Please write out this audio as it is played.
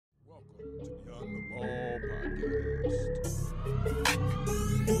What's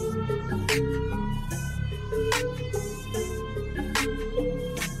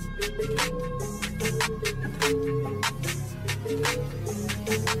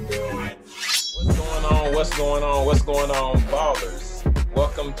going on, ballers?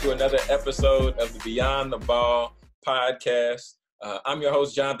 Welcome to another episode of the Beyond the Ball podcast. I'm your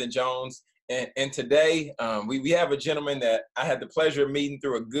host, Jonathan Jones, and today we have a gentleman that I had the pleasure of meeting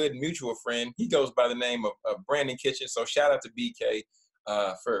through a good mutual friend. He goes by the name of Brandon Kitchen, so shout out to BK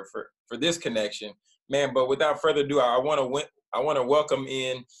for this connection, man. But without further ado, I want to welcome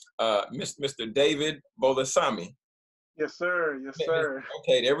in Mr. David Bolisomi. Yes, sir. Yes, sir.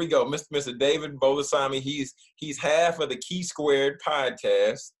 Okay, there we go. Mr. David Bolisomi. He's half of the Key Squared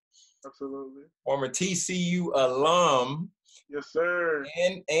podcast. Absolutely. Former TCU alum. Yes, sir.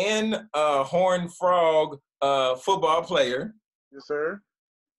 And Horned Frog football player. Yes, sir.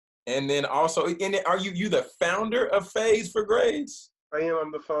 And then also, are you the founder of Phase for Grades? I am.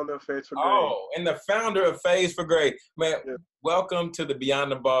 I'm the founder of Phase for Grades. Oh, and the founder of Phase for Grades. Man, yeah. Welcome to the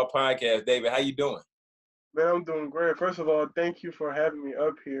Beyond the Ball podcast, David. How you doing? Man, I'm doing great. First of all, thank you for having me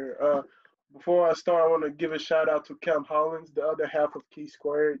up here. Before I start, I want to give a shout out to Cam Hollins, the other half of Key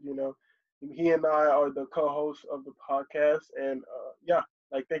Squared. You know, he and I are the co-hosts of the podcast, and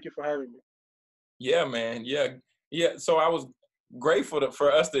thank you for having me. Yeah, man. Yeah. So I was grateful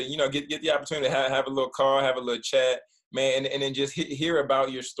for us to, get the opportunity to have a little call, have a little chat, man, and then just hear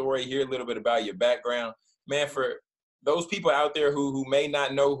about your story, hear a little bit about your background, man. For those people out there who may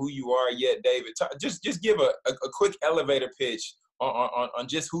not know who you are yet, David, just give a quick elevator pitch on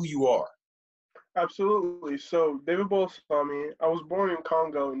just who you are. Absolutely. So David Bolisomi, I was born in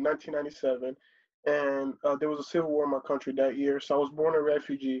Congo in 1997, and there was a civil war in my country that year. So I was born a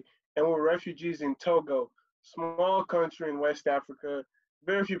refugee, and we were refugees in Togo, small country in West Africa.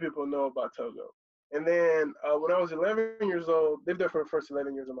 Very few people know about Togo. And then when I was 11 years old, lived there for the first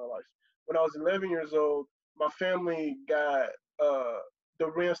 11 years of my life. When I was 11 years old, my family got the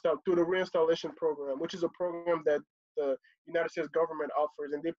reinstallation program, which is a program that the United States government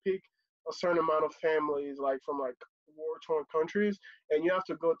offers, and they pick a certain amount of families from war-torn countries, and you have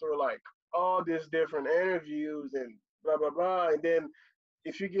to go through all these different interviews and blah blah blah, and then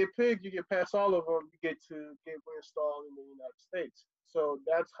if you get picked, you get past all of them, you get to get reinstalled in the United States. So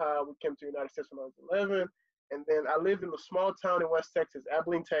that's how we came to the United States when I was 11, and then I lived in a small town in West Texas,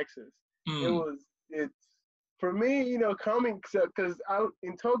 Abilene, Texas. It's for me, coming, because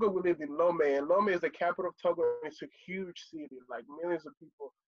in Togo we lived in Lomé, and Lomé is the capital of Togo, and it's a huge city, like millions of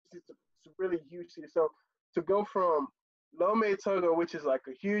people. It's a really huge city. So to go from Lomé, Togo, which is like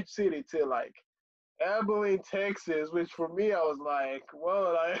a huge city, to Abilene, Texas, which for me, I was like,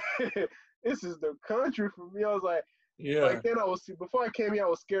 whoa, this is the country for me. I was like, yeah. Then before I came here, I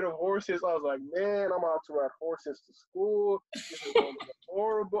was scared of horses. I was like, man, I'm out to ride horses to school. This is going to be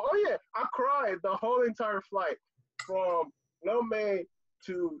horrible. Oh yeah, I cried the whole entire flight from Lomé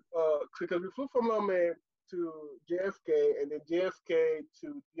to, because we flew from Lomé to JFK, and then JFK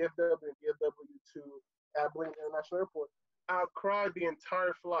to DFW, and DFW to Abilene International Airport. I cried the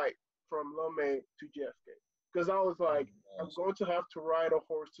entire flight from Lomé to JFK because I was like, I'm going to have to ride a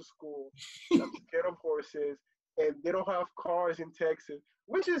horse to school. I'm scared of horses, and they don't have cars in Texas,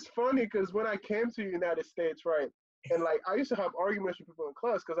 which is funny because when I came to the United States, right, and I used to have arguments with people in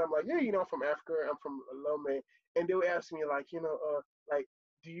class because I'm like, yeah, I'm from Africa, I'm from Lomé, and they would ask me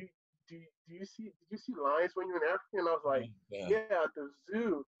did you see lions when you were in Africa? And I was like, yeah, at the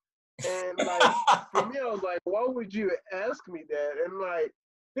zoo. And for me, I was like, why would you ask me that? And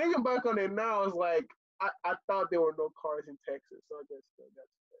thinking back on it now, I was like, I thought there were no cars in Texas. So I guess that's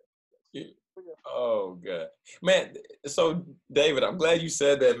yeah. Oh God, man. So David, I'm glad you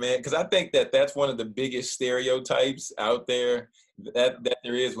said that, man, because I think that's one of the biggest stereotypes out there that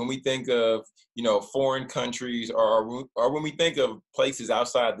there is when we think of foreign countries or when we think of places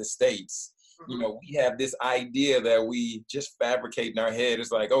outside the states. Mm-hmm. We have this idea that we just fabricate in our head.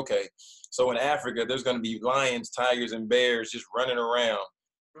 It's like, okay, so in Africa, there's going to be lions, tigers, and bears just running around.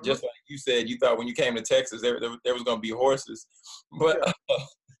 Mm-hmm. Just like you said, you thought when you came to Texas, there was going to be horses. But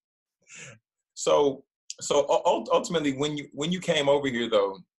so ultimately, when you came over here,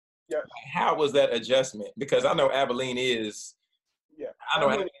 though, how was that adjustment? Because I know Abilene is. Yeah, I know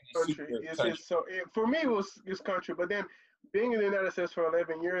Abilene country. So for me, it was this country, but then being in the United States for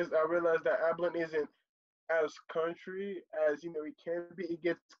 11 years, I realized that Abilene isn't as country as it can be. It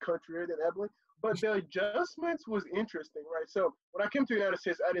gets countryer than Abilene, but the adjustments was interesting, right? So when I came to the United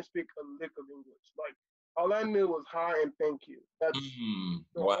States, I didn't speak a lick of English. All I knew was hi and thank you. That's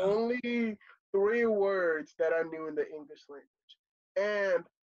the only 3 words that I knew in the English language. And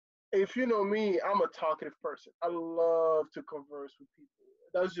if you know me, I'm a talkative person. I love to converse with people.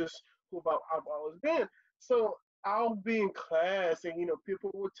 That's just who I've always been. So I'll be in class and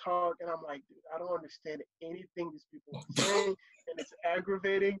people will talk and I'm like, dude, I don't understand anything these people are saying, and it's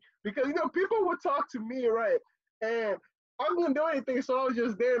aggravating because people would talk to me, right? And I couldn't do anything, so I was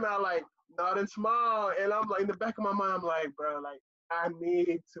just there and I like nod and smile, and I'm like in the back of my mind, I'm like, bro, like I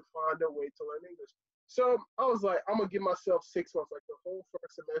need to find a way to learn English. So I was like, I'm gonna give myself 6 months, like the whole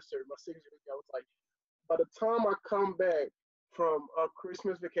first semester, my 6 year. I was like, by the time I come back from a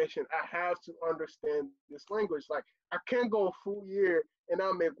Christmas vacation, I have to understand this language. Like, I can't go a full year and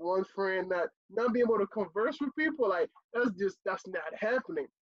I make one friend, not be able to converse with people. Like, that's not happening.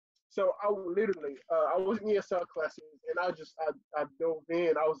 So I would literally, I was in ESL classes, and I dove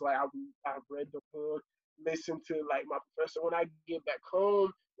in. I was like, I read the book, listened to like my professor. When I get back home,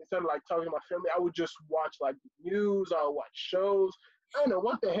 instead of like talking to my family, I would just watch like the news. I would watch shows. I don't know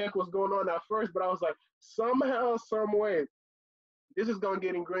what the heck was going on at first, but I was like, somehow, some way, this is gonna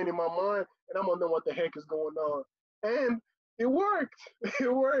get ingrained in my mind, and I'm gonna know what the heck is going on. And it worked.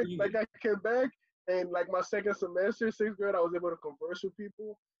 It worked. Like I came back, and like my second semester, 6th grade, I was able to converse with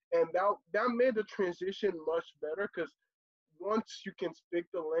people, and that made the transition much better because once you can speak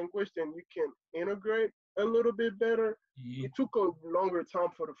the language, then you can integrate a little bit better. Mm-hmm. It took a longer time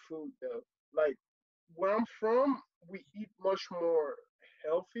for the food though. Like where I'm from, we eat much more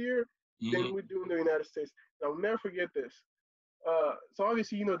healthier than we do in the United States. And I'll never forget this. So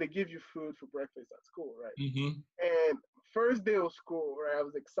obviously, they give you food for breakfast at school, right? Mm-hmm. And first day of school, right? I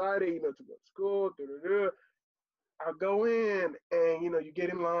was excited, to go to school. I go in, and you get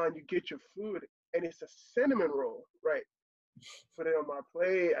in line, you get your food, and it's a cinnamon roll, right? Put it on my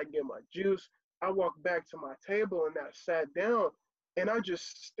plate. I get my juice. I walk back to my table and I sat down, and I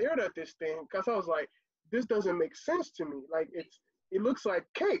just stared at this thing because I was like, this doesn't make sense to me. Like it looks like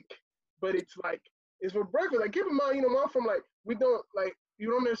cake, but it's for breakfast. Like keep in mind, I'm from like we don't like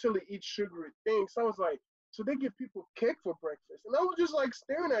you don't necessarily eat sugary things. So I was like, so they give people cake for breakfast, and I was just like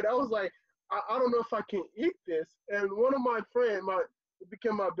staring at it. I was like, I don't know if I can eat this. And one of my friends, it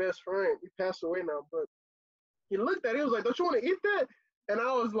became my best friend. He passed away now, but he looked at it. He was like, "Don't you want to eat that?" And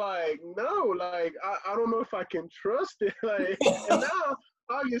I was like, "No, like I don't know if I can trust it." Like, and now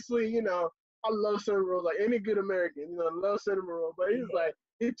obviously, I love cinnamon rolls like any good American. I love cinnamon roll. But he's like,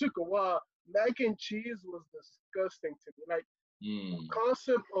 it took a while. Mac and cheese was disgusting to me. Like the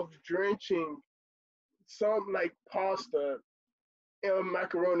concept of drenching some like pasta and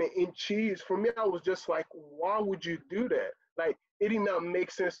macaroni in cheese, for me, I was just like, why would you do that? Like, it did not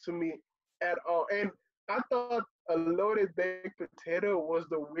make sense to me at all. And I thought a loaded baked potato was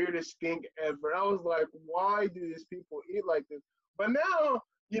the weirdest thing ever. I was like, why do these people eat like this? But now,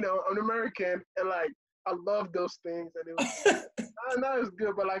 I'm American, and like, I love those things, and it was not as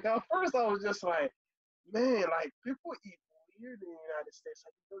good. But like, at first, I was just like, man, like, people eat weird in the United States.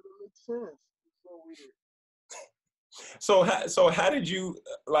 Like, it doesn't make sense. It's so weird. So how did you,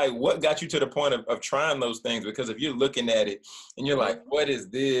 like, what got you to the point of trying those things? Because if you're looking at it and you're like, what is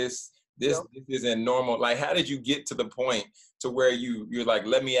this? This isn't normal. Like, how did you get to the point to where you're like,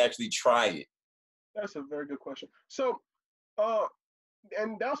 let me actually try it? That's a very good question. So, uh,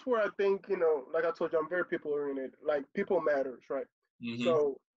 and that's where I think, like I told you, I'm very people oriented. Like people matters, right? Mm-hmm.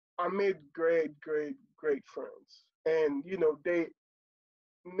 So I made great, great, great friends, and they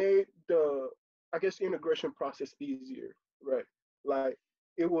made the, I guess, integration process easier, right? Like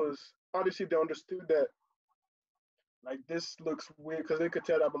it was obviously they understood that like this looks weird because they could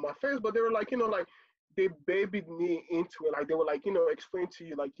tell that by my face, but they were like, like they babied me into it. Like they were like, explain to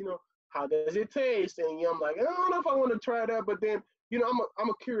you, like, how does it taste? And I'm like, I don't know if I want to try that, but then, I'm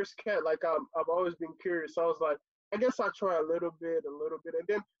a curious cat. Like I've always been curious. So I was like, I guess I'll try a little bit, and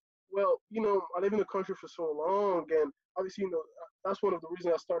then, well, I live in the country for so long, and obviously, that's one of the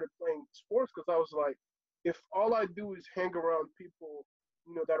reasons I started playing sports because I was like, if all I do is hang around people,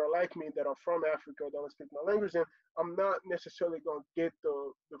 that are like me, that are from Africa, that don't speak my language, and I'm not necessarily gonna get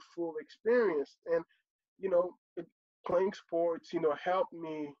the full experience. And you know, playing sports, helped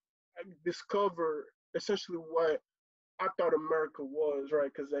me discover essentially what I thought America was,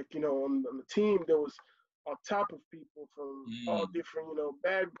 right? Because like on the team there was a top of people from all different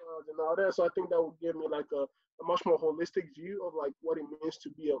backgrounds and all that. So I think that would give me like a much more holistic view of like what it means to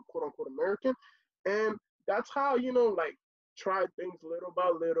be a quote unquote American, and that's how like try things little by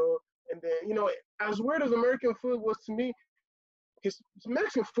little, and then as weird as American food was to me, his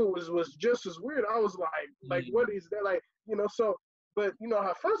Mexican food was just as weird. I was like what is that, like so. But I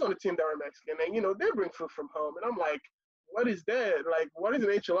have friends on the team that are Mexican, and they bring food from home, and I'm like, what is that? Like, what is an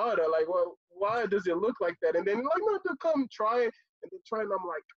enchilada? Like, well, why does it look like that? And then like, no, they'll come try it, and they try it, and I'm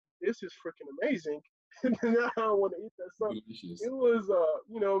like, this is freaking amazing. And now I want to eat that. So Delicious. it was,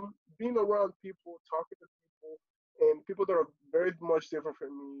 being around people, talking to people, and people that are very much different from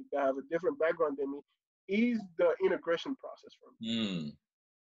me, that have a different background than me, is the integration process for me. Mm.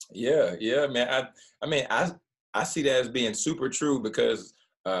 Yeah, yeah, man. I mean, I see that as being super true because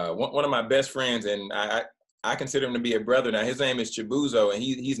one of my best friends, and I consider him to be a brother now. His name is Chibuzo, and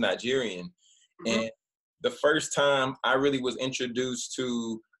he's Nigerian. Hmm. And the first time I really was introduced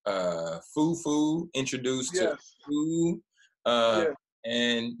to fufu, introduced to Yes. food, uh, Yeah.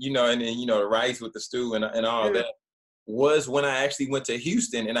 and and then the rice with the stew and all Yeah. that was when I actually went to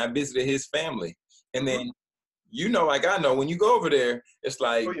Houston and I visited his family. And Hmm. then like I know when you go over there, it's Oh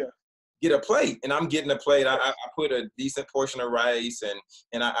like yeah. get a plate, and I'm getting a plate. I Yes. put a decent portion of rice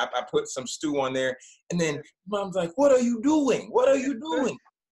and I put some stew on there, and then mom's like, "What are you doing? What are you doing?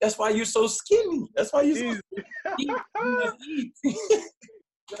 That's why you're so skinny. That's why you're so Easy. skinny. Eat, you must eat."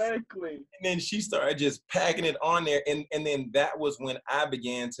 Exactly. And then she started just packing it on there, and then that was when I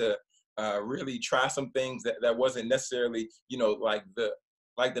began to really try some things that wasn't necessarily like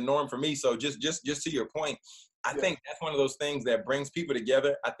the norm for me. So just to your point, I Yeah. think that's one of those things that brings people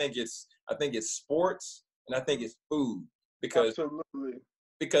together. I think it's sports and I think it's food because Absolutely.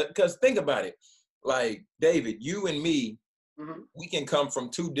 because think about it, like David, you and me, Hmm. we can come from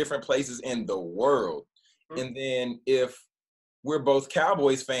two different places in the world, Hmm. and then if we're both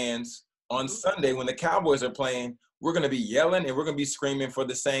Cowboys fans on Hmm. Sunday when the Cowboys are playing, we're going to be yelling and we're going to be screaming for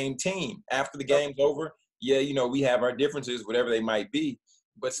the same team. After the game's Absolutely. over, yeah, we have our differences, whatever they might be.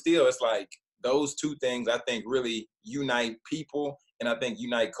 But still, it's like those two things I think really unite people and I think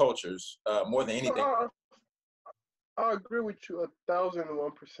unite cultures more than anything. Uh, I agree with you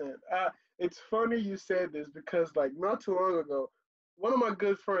 1,001%. It's funny you said this because, like, not too long ago, one of my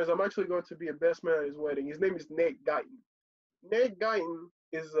good friends, I'm actually going to be a best man at his wedding. His name is Nate Guyton. Nate Guyton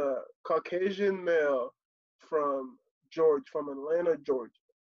is a Caucasian male from from Atlanta, Georgia.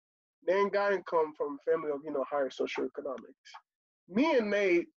 Nate Guyton come from a family of, higher socioeconomics. Me and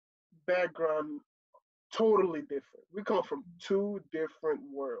Nate background totally different. We come from two different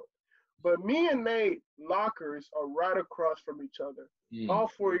worlds. But me and Nate lockers are right across from each other. Mm. All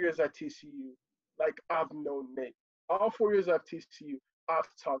 4 years at TCU, like I've known Nate. All 4 years at TCU, I've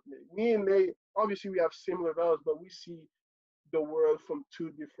talked Nate. Me and Nate, obviously we have similar values, but we see the world from two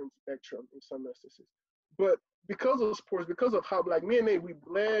different spectrums in some instances. But because of sports, because of how like me and Nate, we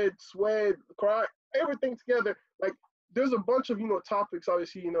bled, sweat, cried, everything together. Like there's a bunch of topics,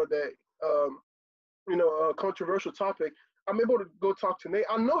 obviously that a controversial topic. I'm able to go talk to Nate.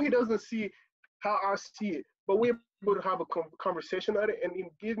 I know he doesn't see how I see it, but we're able to have a conversation at it, and it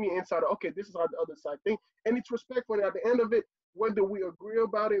gives me insight. Okay, this is how the other side think, and it's respectful. And at the end of it, whether we agree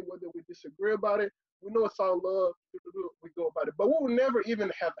about it, whether we disagree about it, we know it's all love. We go about it, but we would never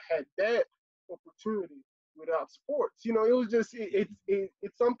even have had that opportunity without sports. It was just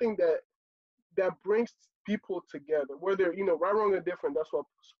it's something that brings people together, whether right, wrong, or different. That's what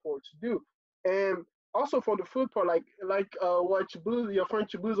sports do. And also for the food part, like what Chibuzo, your friend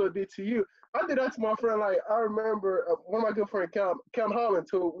Chibuzo did to you, I did that to my friend. Like I remember one of my good friend Cam Holland,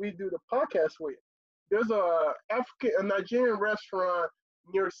 who we do the podcast with. There's a Nigerian restaurant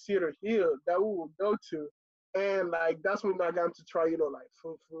near Cedar Hill that we will go to, and like that's when I got him to try, like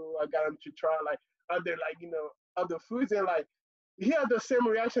fufu. I got him to try like other foods, and like he had the same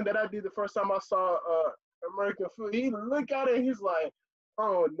reaction that I did the first time I saw American food. He looked at it and he's like,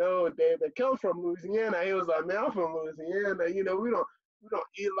 "Oh no, David, come from Louisiana." He was like, "Man, I'm from Louisiana. We don't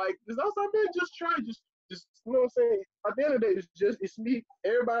eat like this." I was like, "Man, just try, just you know what I'm saying." At the end of the day, it's me.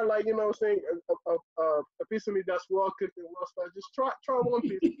 Everybody like what I'm saying a piece of me that's well cooked and well spiced. Just try one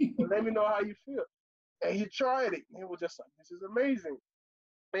piece and let me know how you feel. And he tried it. And he was just like, "This is amazing."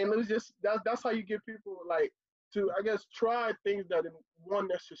 And it was just that's how you get people like to I guess try things that they won't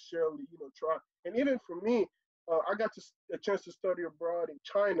necessarily try. And even for me, I got a chance to study abroad in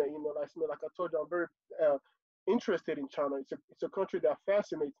China. Like I told you, I'm very uh, interested in China. It's a country that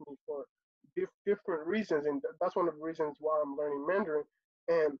fascinates me for different reasons, and that's one of the reasons why I'm learning Mandarin.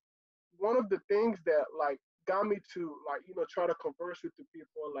 And one of the things that like got me to like try to converse with the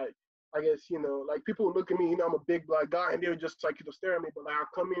people like I guess like people look at me, I'm a big black guy, and they're just like stare at me. But like I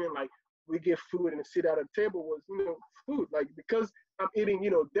come in and like we get food and sit at a table was food like because I'm eating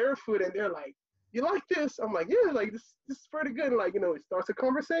their food, and they're like, "You like this?" I'm like, "Yeah, like this is pretty good." And like it starts a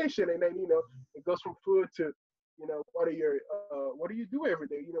conversation, and then it goes from food to what do you do every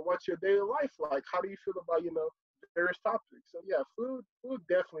day? What's your daily life like? How do you feel about various topics? So yeah, food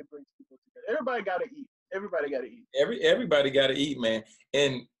definitely brings people together. Everybody got to eat. Everybody got to eat. Everybody got to eat, man.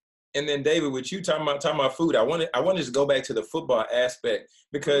 And And then David, with you talking about food, I wanted to just go back to the football aspect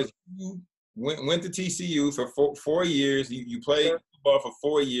because you went to TCU for 4 years. You played football for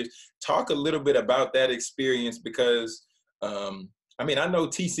 4 years. Talk a little bit about that experience because I mean I know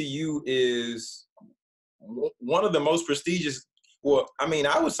TCU is one of the most prestigious. Well, I mean,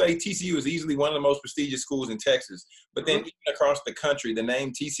 I would say TCU is easily one of the most prestigious schools in Texas. But then even across the country, the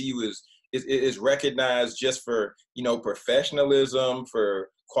name TCU is recognized just for, you know, professionalism, for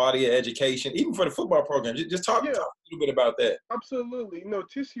quality of education, even for the football program. Just talk a little bit about that. Absolutely. You know,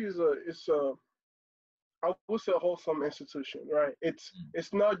 TCU is a I would say a wholesome institution, right?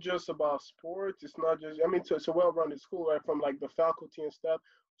 It's not just about sports. It's not just, I mean, it's a well-rounded school, right? From like the faculty and staff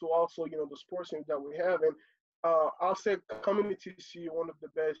to also, you know, the sports teams that we have. And I'll say coming to TCU, one of the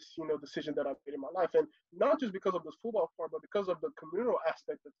best, you know, decisions that I've made in my life. And not just because of the football part, but because of the communal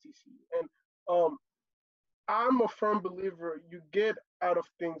aspect of TCU. And I'm a firm believer you get out of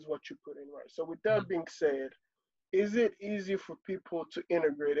things what you put in, right? So with that being said, is it easy for people to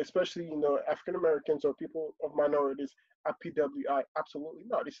integrate, especially, you know, African Americans or people of minorities at PWI? Absolutely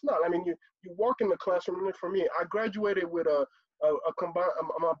not. It's not. I mean, you walk in the classroom. And for me, I graduated with a combined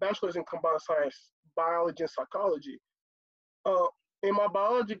my bachelor's in combined science, biology and psychology. Uh, in my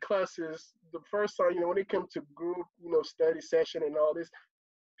biology classes, the first time, you know, when it came to group, you know, study session and all this,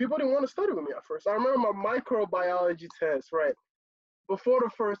 people didn't want to study with me at first. I remember my microbiology test, right? Before the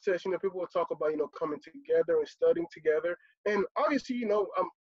first test, you know, people would talk about, you know, coming together and studying together. And obviously, you know, I'm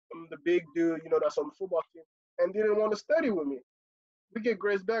the big dude, you know, that's on the football team, and they didn't want to study with me. We get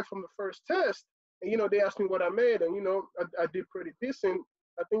grades back from the first test, and, you know, they asked me what I made, and, you know, I did pretty decent.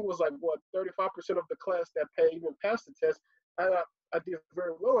 I think it was like, what, 35% of the class that even passed the test. I did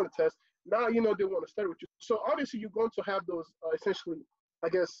very well on the test. Now, you know, they want to study with you. So obviously, you're going to have those essentially, I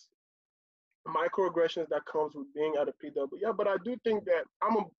guess, microaggressions that comes with being at a PW. Yeah, but I do think that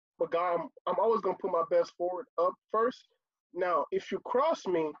I'm a guy. I'm always gonna put my best forward up first. Now, if you cross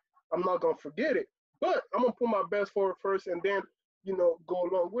me, I'm not gonna forget it, but I'm gonna put my best forward first, and then, you know, go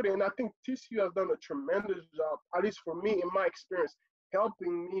along with it. And I think TCU has done a tremendous job, at least for me in my experience,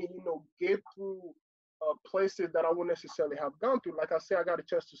 helping me, you know, get through places that I wouldn't necessarily have gone through. Like I said, I got a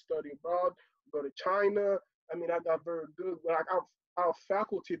chance to study abroad, go to China. I mean, I got very good. Like our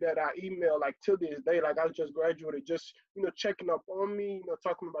faculty that I email, like till this day, like I just graduated, just, you know, checking up on me, you know,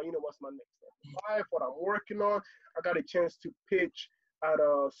 talking about, you know, what's my next step in life, what I'm working on. I got a chance to pitch at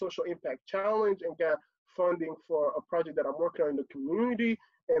a social impact challenge and got funding for a project that I'm working on in the community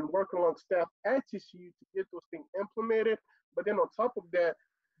and working along staff at TCU to get those things implemented. But then on top of that,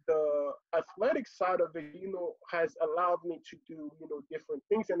 the athletic side of it, you know, has allowed me to do, you know, different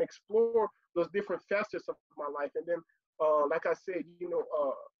things and explore those different facets of my life. And then, like I said, you know,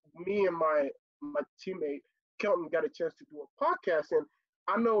 me and my teammate Kelton got a chance to do a podcast, and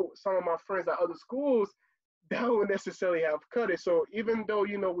I know some of my friends at other schools that wouldn't necessarily have cut it. So even though,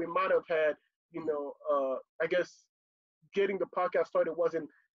 you know, we might have had, you know, I guess getting the podcast started wasn't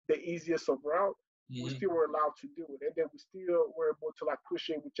the easiest of route, we still were allowed to do it, and then we still were able to like push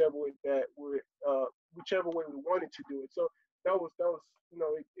it whichever way that we whichever way we wanted to do it. So that was you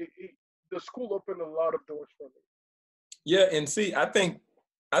know, the school opened a lot of doors for me. Yeah, and see, I think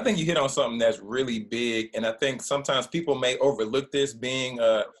you hit on something that's really big, and I think sometimes people may overlook this being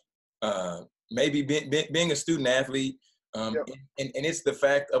maybe being a student athlete, Yep. and it's the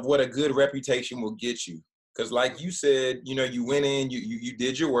fact of what a good reputation will get you. Because, like you said, you know, you went in, you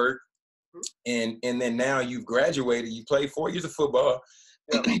did your work, and then now you've graduated. You played 4 years of football.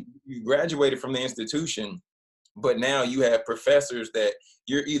 Yep. You graduated from the institution, but now you have professors that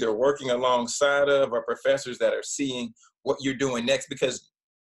you're either working alongside of or professors that are seeing what you're doing next. Because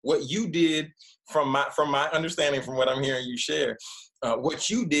what you did, from my understanding, from what I'm hearing you share, what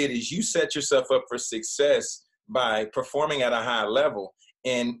you did is you set yourself up for success by performing at a high level.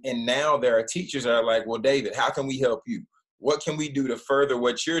 And now there are teachers that are like, well, David, how can we help you? What can we do to further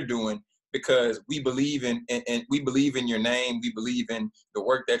what you're doing? Because we believe in and we believe in your name. We believe in the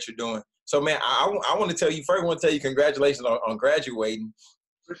work that you're doing. So, man, I want to tell you first. I want to tell you congratulations on graduating.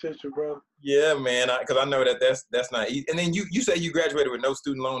 Appreciate you, bro. Yeah, man, because I know that's not easy. And then you say you graduated with no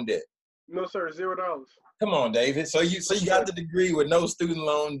student loan debt. No, sir, $0. Come on, David. So you got the degree with no student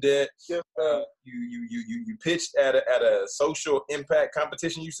loan debt. Yes, sir. You pitched at a social impact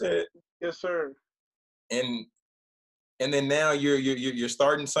competition. You said. Yes, sir. And then now you're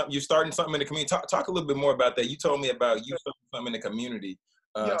starting something. You're starting something in the community. Talk a little bit more about that. You told me about you starting something in the community.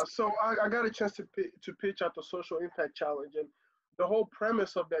 Yeah, so I got a chance to pitch at the social impact challenge, and the whole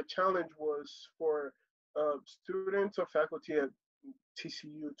premise of that challenge was for students or faculty at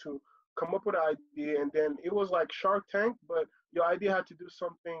TCU to come up with an idea, and then it was like Shark Tank, but Your idea had to do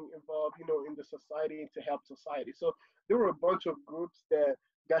something involved, in the society to help society. So there were a bunch of groups that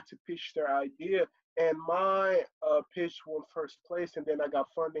got to pitch their idea, and my pitch won first place, and then I got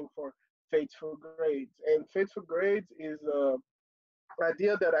funding for Faithful Grades. And Faithful Grades is an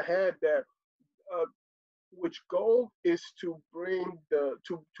idea that I had that uh, which goal is to bring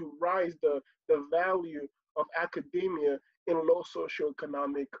to rise the value of academia in low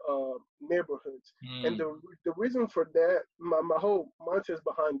socioeconomic neighborhoods. And Mm. the reason for that, my whole mindset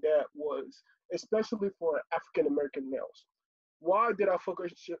behind that was especially for African American males. Why did I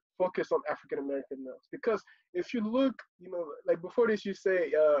focus on African American males? Because if you look, like before this, you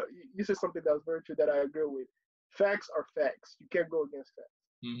said something that was very true that I agree with. Facts are facts. You can't go against facts.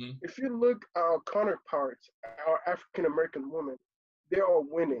 Mm-hmm. If you look at our counterparts, our African American women, they are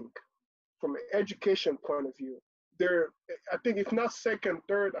winning from an education point of view. They're, I think, if not second,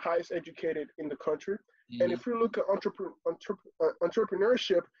 third highest educated in the country. And Mm-hmm. if you look at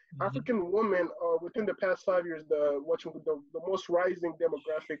entrepreneurship, Mm-hmm. African women are within the past 5 years the most rising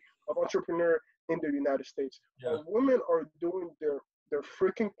demographic of entrepreneur in the United States. Yeah. Our women are doing their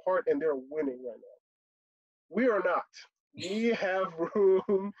freaking part and they're winning right now. We are not. We have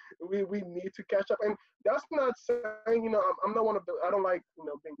room. We need to catch up, and that's not saying I'm not one of the. I don't like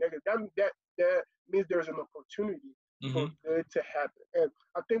being negative. That means there's an opportunity for Mm-hmm. good to happen, and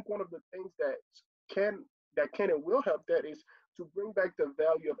I think one of the things can can and will help that is to bring back the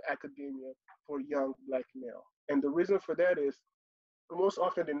value of academia for young black male. And the reason for that is most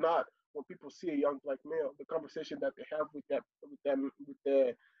often than not, when people see a young black male, the conversation that they have with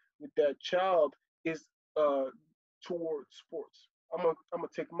that child is uh, towards sports. I'm gonna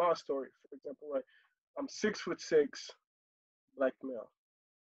take my story for example. Right, I'm 6'6", black male.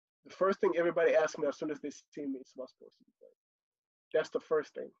 The first thing everybody asks me as soon as they see me is what sports do you play. That's the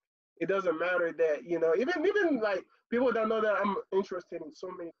first thing. It doesn't matter that even like people that know that I'm interested in so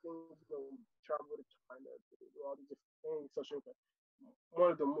many things, travel to China, do all these different things, social impact.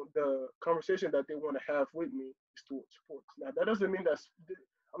 One of the conversation that they want to have with me is towards sports. Now that doesn't mean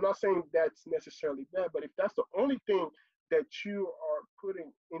I'm not saying that's necessarily bad, but if that's the only thing that you are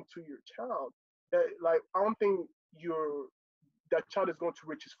putting into your child, that like I don't think you're that child is going to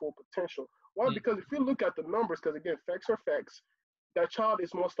reach his full potential. Why? Because if you look at the numbers, because again, facts are facts, that child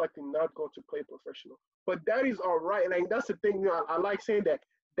is most likely not going to play professional. But that is all right. Like that's the thing. I like saying that.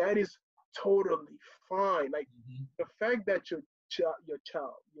 That is totally fine. Like Mm-hmm. the fact that your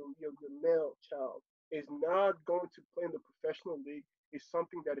male child, is not going to play in the professional league is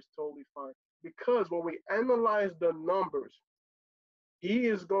something that is totally fine. Because when we analyze the numbers, he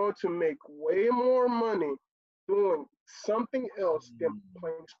is going to make way more money doing something else than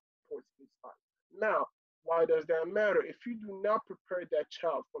playing sports in his life. Now, why does that matter? If you do not prepare that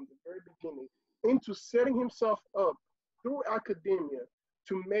child from the very beginning into setting himself up through academia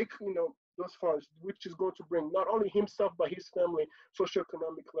to make those funds, which is going to bring not only himself but his family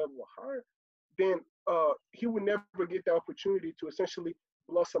socioeconomic level higher, then he will never get the opportunity to essentially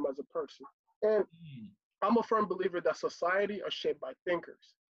blossom as a person. And Mm-hmm. I'm a firm believer that society are shaped by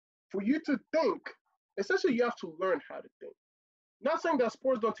thinkers. For you to think, essentially, you have to learn how to think. Not saying that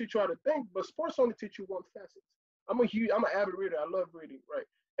sports don't teach you how to think, but sports only teach you one facet. I'm an avid reader. I love reading, right?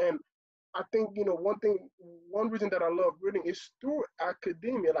 And I think one reason that I love reading is through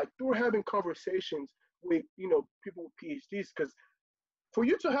academia, like through having conversations with people with PhDs. Because for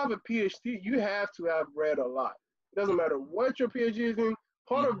you to have a PhD, you have to have read a lot. It doesn't matter what your PhD is in.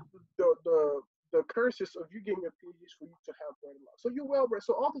 Part of Mm-hmm. the curses of you getting a PhD is for you to have read a lot. So you're well read.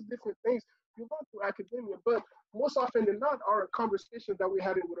 So all these different things you learn through academia. But most often than not, our conversations that we're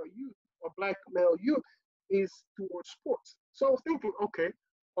having with our youth or black male youth is towards sports. So I was thinking, okay,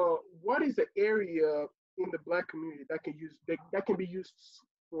 what is the area in the black community that can be used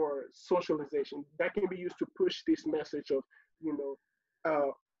for socialization, that can be used to push this message of you know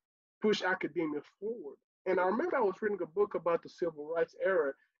uh, push academia forward. And I remember I was reading a book about the civil rights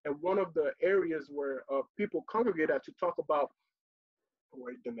era, and one of the areas where people congregated at to talk about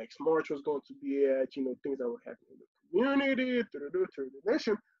where the next march was going to be at, things that were happening in the community, through the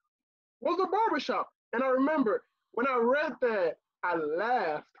nation, was the barbershop. And I remember when I read that, I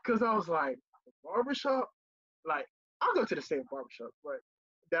laughed because I was like, barbershop? Like, I go to the same barbershop, right?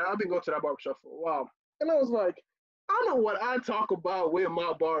 That I've been going to that barbershop for a while. And I was like, I know what I talk about with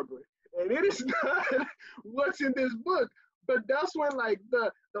my barber. And it is not what's in this book. But that's when like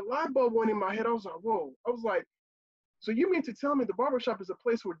the light bulb went in my head. I was like, whoa. I was like, so you mean to tell me the barbershop is a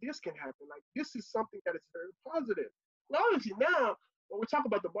place where this can happen? Like this is something that is very positive. Well, obviously now when we talk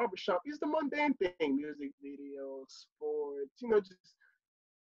about the barbershop, it's the mundane thing, music videos, sports, just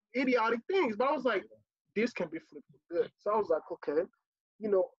idiotic things. But I was like, this can be flipped for good. So I was like, okay,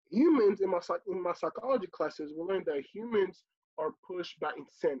 humans in my psychology classes, we learned that humans are pushed by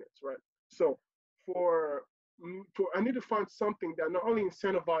incentives, right? So for for I need to find something that not only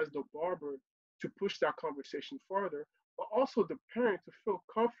incentivizes the barber to push that conversation further, but also the parent to feel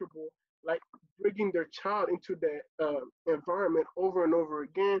comfortable, like bringing their child into that environment over and over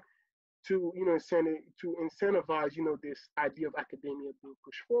again to incentivize this idea of academia being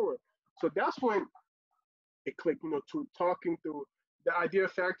pushed forward. So that's when it clicked, to talking through the Idea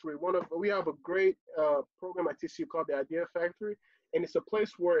Factory. We have a great program at TCU called the Idea Factory, and it's a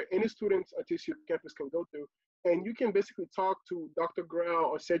place where any students at TCU campus can go to, and you can basically talk to Dr. Grau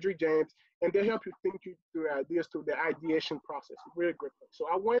or Cedric James, and they help you think you through ideas through the ideation process. Really great place. So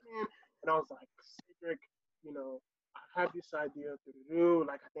I went in and I was like, Cedric, I have this idea to do,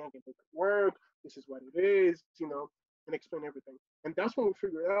 like I think I can make it work. This is what it is, and explain everything. And that's when we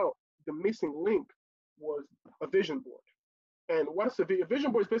figured out the missing link was a vision board. And what's a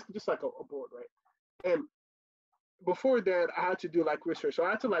vision board is basically just like a board, right? And before that, I had to do like research. So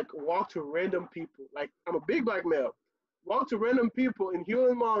I had to like walk to random people. Like I'm a big black male. Walk to random people in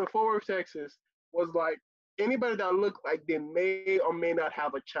Hewlett Mall in Fort Worth, Texas, was like anybody that looked like they may or may not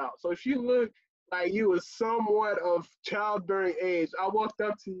have a child. So if you look like you was somewhat of childbearing age, I walked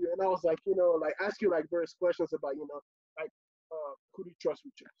up to you and I was like, like ask you like various questions about, like who do you trust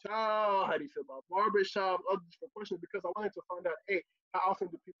with your child? How do you feel about barbershop? Other different questions because I wanted to find out, hey, how often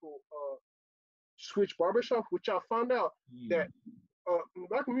do people switch barbershop? Which I found out that in the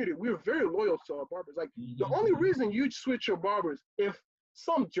black community, we're very loyal to our barbers. Like the only reason you switch your barbers if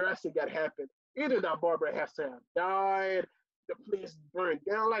some drastic got happened. Either that barber has to have died, the place burned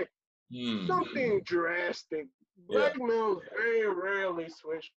down, like something drastic. Black males very rarely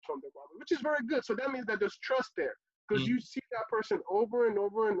switch from their barber, which is very good. So that means that there's trust there. Because you see that person over and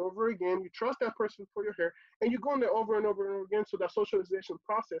over and over again, you trust that person for your hair, and you go in there over and over and over again, so that socialization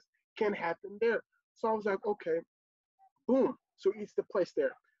process can happen there. So I was like, okay, boom. So it's the place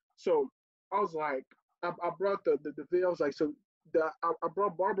there. So I was like, I brought the video. I was like, so I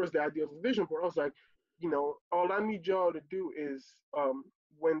brought barbers the idea of a vision board. I was like, all I need y'all to do is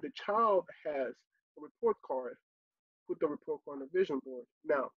when the child has a report card, put the report card on the vision board.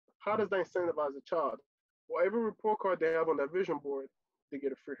 Now, how does that incentivize the child? Well, every report card they have on that vision board, they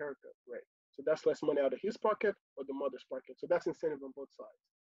get a free haircut, right? So that's less money out of his pocket or the mother's pocket. So that's incentive on both sides.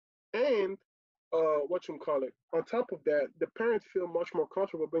 And on top of that, the parents feel much more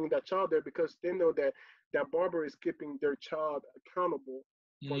comfortable bringing that child there because they know that that barber is keeping their child accountable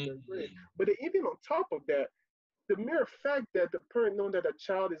for their grade. But even on top of that, the mere fact that the parent knowing that a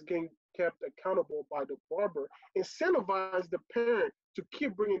child is getting kept accountable by the barber incentivize the parent to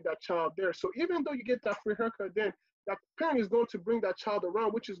keep bringing that child there. So even though you get that free haircut, then that parent is going to bring that child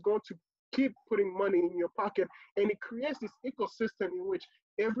around, which is going to keep putting money in your pocket. And it creates this ecosystem in which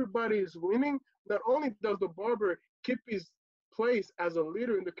everybody is winning. Not only does the barber keep his place as a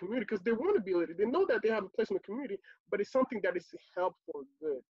leader in the community, because they want to be a leader. They know that they have a place in the community, but it's something that is helpful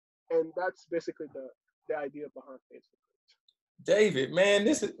good. And that's basically the idea behind Facebook. David, man,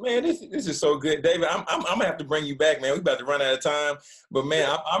 this is so good, David. I'm gonna have to bring you back, man. We about to run out of time, but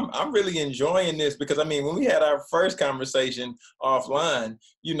man, I'm really enjoying this because I mean, when we had our first conversation offline,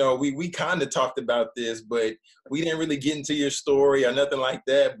 we kind of talked about this, but we didn't really get into your story or nothing like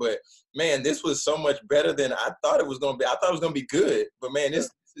that. But man, this was so much better than I thought it was gonna be. I thought it was gonna be good, but man, this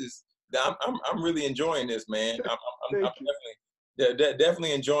is I'm really enjoying this, man. I'm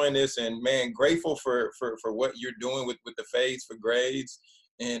definitely enjoying this, and man, grateful for what you're doing with the fades for grades,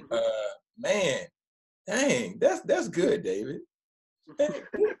 and man, dang, that's good, David. Thank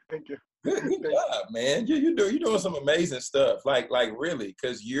you. Good job, man. You're doing some amazing stuff, like really,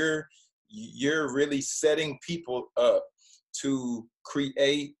 because you're really setting people up to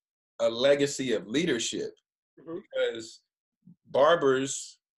create a legacy of leadership, because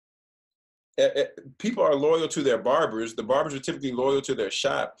barbers. People are loyal to their barbers. The barbers are typically loyal to their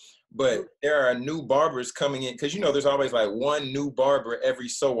shop, but there are new barbers coming in because there's always like one new barber every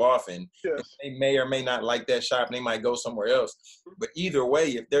so often. Yes. They may or may not like that shop and they might go somewhere else. But either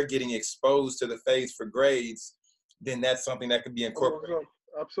way, if they're getting exposed to the fades for grades, then that's something that could be incorporated.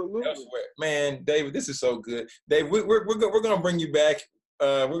 Absolutely. Elsewhere. Man, David, this is so good. Dave, we're going to bring you back.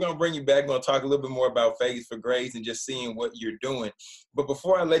 We're going to bring you back. We're going to talk a little bit more about fades for grades and just seeing what you're doing. But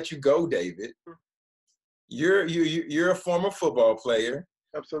before I let you go, David, you're a former football player.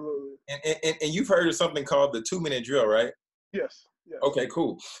 Absolutely. And you've heard of something called the 2-minute drill, right? Yes. Okay,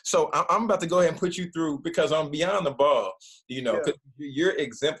 cool. So I'm about to go ahead and put you through, because on Beyond the Ball, cause you're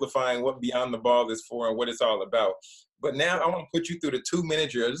exemplifying what Beyond the Ball is for and what it's all about. But now I want to put you through the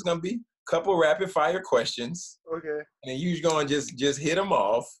 2-minute drill. It's going to be a couple rapid fire questions, Okay. and you're going to just hit them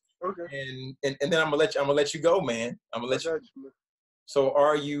off. Okay. And then I'm gonna let you go, man. I'm gonna I let you. got you, man. So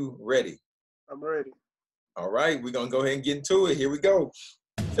are you ready? I'm ready. All right, we're gonna go ahead and get into it. Here we go.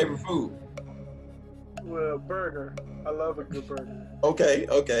 Favorite food? Well, burger. I love a good burger. Okay.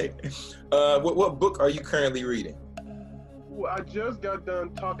 What book are you currently reading? Well, I just got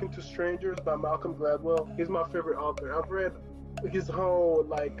done Talking to Strangers by Malcolm Gladwell. He's my favorite author. I've read his whole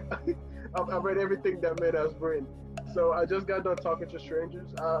I've read everything that man has written. So I just got done Talking to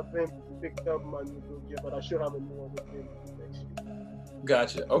Strangers. I've been picked up my new book yet, but I should have a new one within next year.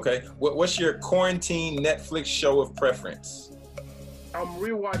 Gotcha. Okay. What's your quarantine Netflix show of preference? I'm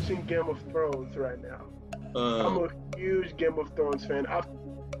rewatching Game of Thrones right now. I'm a huge Game of Thrones fan.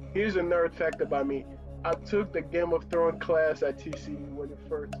 Here's a nerd fact about me. I took the Game of Thrones class at TCU when it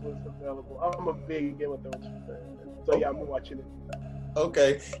first was available. I'm a big Game of Thrones fan. So yeah, I'm watching it.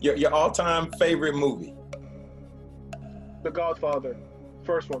 Okay. Your all-time favorite movie? The Godfather,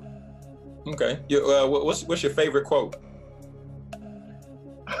 first one. Okay. What's your favorite quote?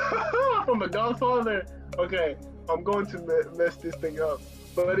 From The Godfather. Okay, I'm going to mess this thing up,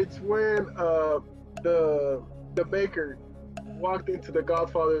 but it's when the baker walked into the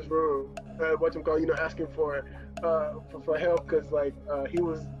Godfather's room, asking for help because he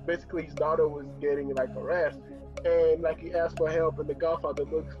was basically his daughter was getting harassed, and he asked for help, and the Godfather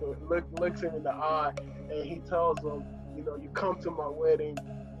looks him in the eye, and he tells him, you come to my wedding,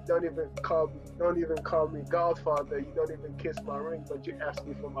 don't even call me Godfather, you don't even kiss my ring, but you ask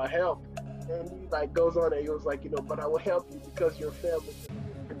me for my help, and he goes on and he was but I will help you because your family.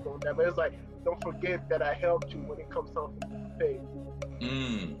 But it's don't forget that I helped you when it comes time for you to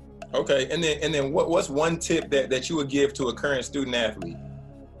pay. Okay, and then what's one tip that you would give to a current student athlete?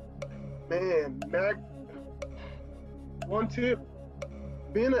 Man, Mac, one tip: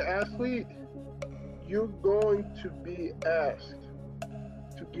 being an athlete, you're going to be asked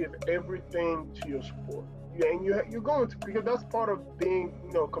to give everything to your sport, and you're going to, because that's part of being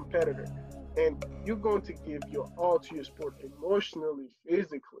a competitor, and you're going to give your all to your sport, emotionally,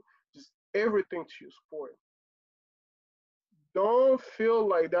 physically, just everything to your sport. Don't feel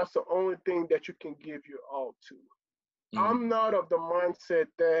like that's the only thing that you can give your all to. I'm not of the mindset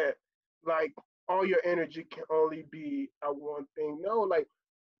that all your energy can only be at one thing. No,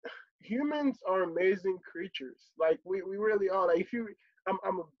 humans are amazing creatures. We really are.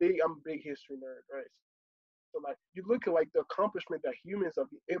 I'm a big history nerd, right? So you look at the accomplishment that humans have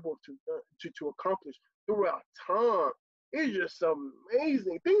been able to accomplish throughout time. It's just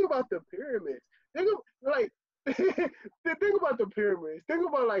amazing. Think about the pyramids. Think of think about the pyramids. Think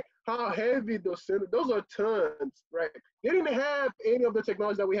about how heavy those are tons, right? They didn't have any of the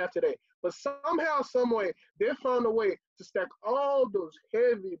technology that we have today, but somehow, some way, they found a way to stack all those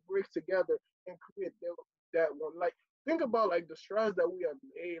heavy bricks together and create that one. Think about the strides that we have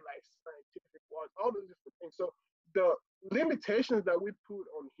made, scientific wise, all those different things. So the limitations that we put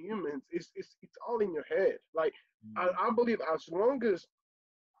on humans it's all in your head. I believe as long as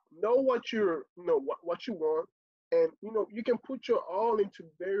know what what you want, and you can put your all into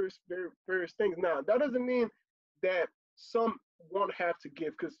various things. Now that doesn't mean that some won't have to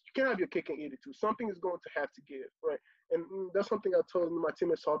give, because you can't have your cake and eat it too. Something is going to have to give, right? And that's something I told my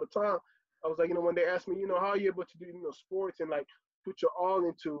teammates all the time. I was when they ask me, how are you able to do sports and put your all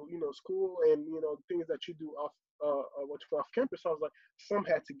into school and things that you do off campus. I was some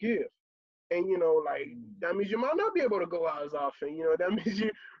had to give. And that means you might not be able to go out as often. That means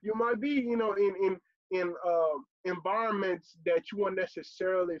you might be in environments that you won't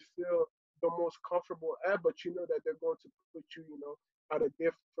necessarily feel the most comfortable at, but that they're going to put you at a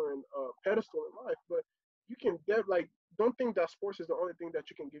different pedestal in life. But you can don't think that sports is the only thing that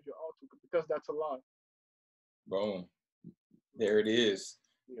you can give your all to, because that's a lie. Boom. There it is.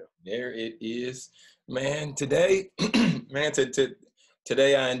 Yeah. There it is. Man, today,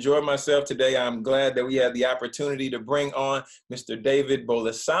 today I enjoyed myself. Today I'm glad that we had the opportunity to bring on Mr. David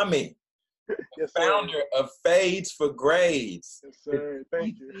Bolisomi, Yes, founder of Fades for Grades. Yes, sir.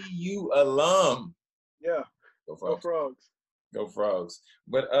 Thank you. TCU alum. Yeah. Go Frogs. Go Frogs. Go Frogs.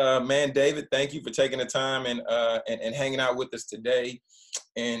 But man, David, thank you for taking the time and hanging out with us today.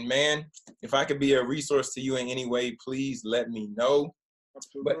 And man, if I could be a resource to you in any way, please let me know.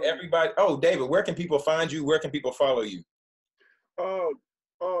 Absolutely. But everybody, David, where can people find you? Where can people follow you?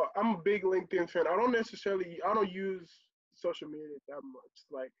 I'm a big LinkedIn fan. I don't use social media that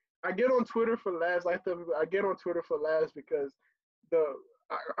much. I get on Twitter for laughs. I get on Twitter for laughs because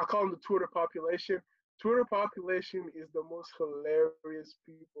I call them the Twitter population. Twitter population is the most hilarious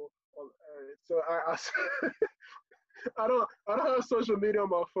people on earth. So I I don't have social media on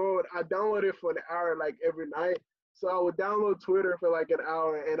my phone. I download it for an hour like every night. So I would download Twitter for like an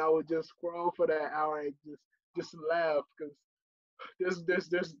hour, and I would just scroll for that hour and just laugh because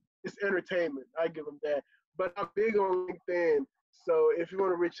there's it's entertainment. I give them that. But I'm big on LinkedIn. So if you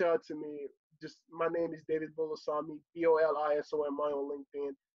want to reach out to me, just my name is David Bolisomi, Bolisomi on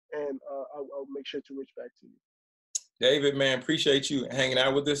LinkedIn, and I'll make sure to reach back to you. David, man, appreciate you hanging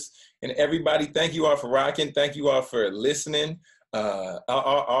out with us. And everybody, thank you all for rocking. Thank you all for listening.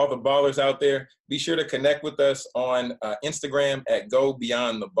 All the ballers out there, be sure to connect with us on Instagram at Go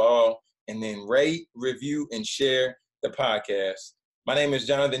Beyond the Ball, and then rate, review, and share the podcast. My name is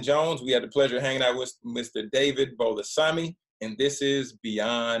Jonathan Jones. We had the pleasure of hanging out with Mr. David Bolisomi, and this is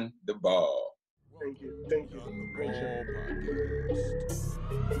Beyond the Ball. Thank you. Thank you. Great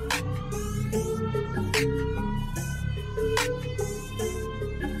show.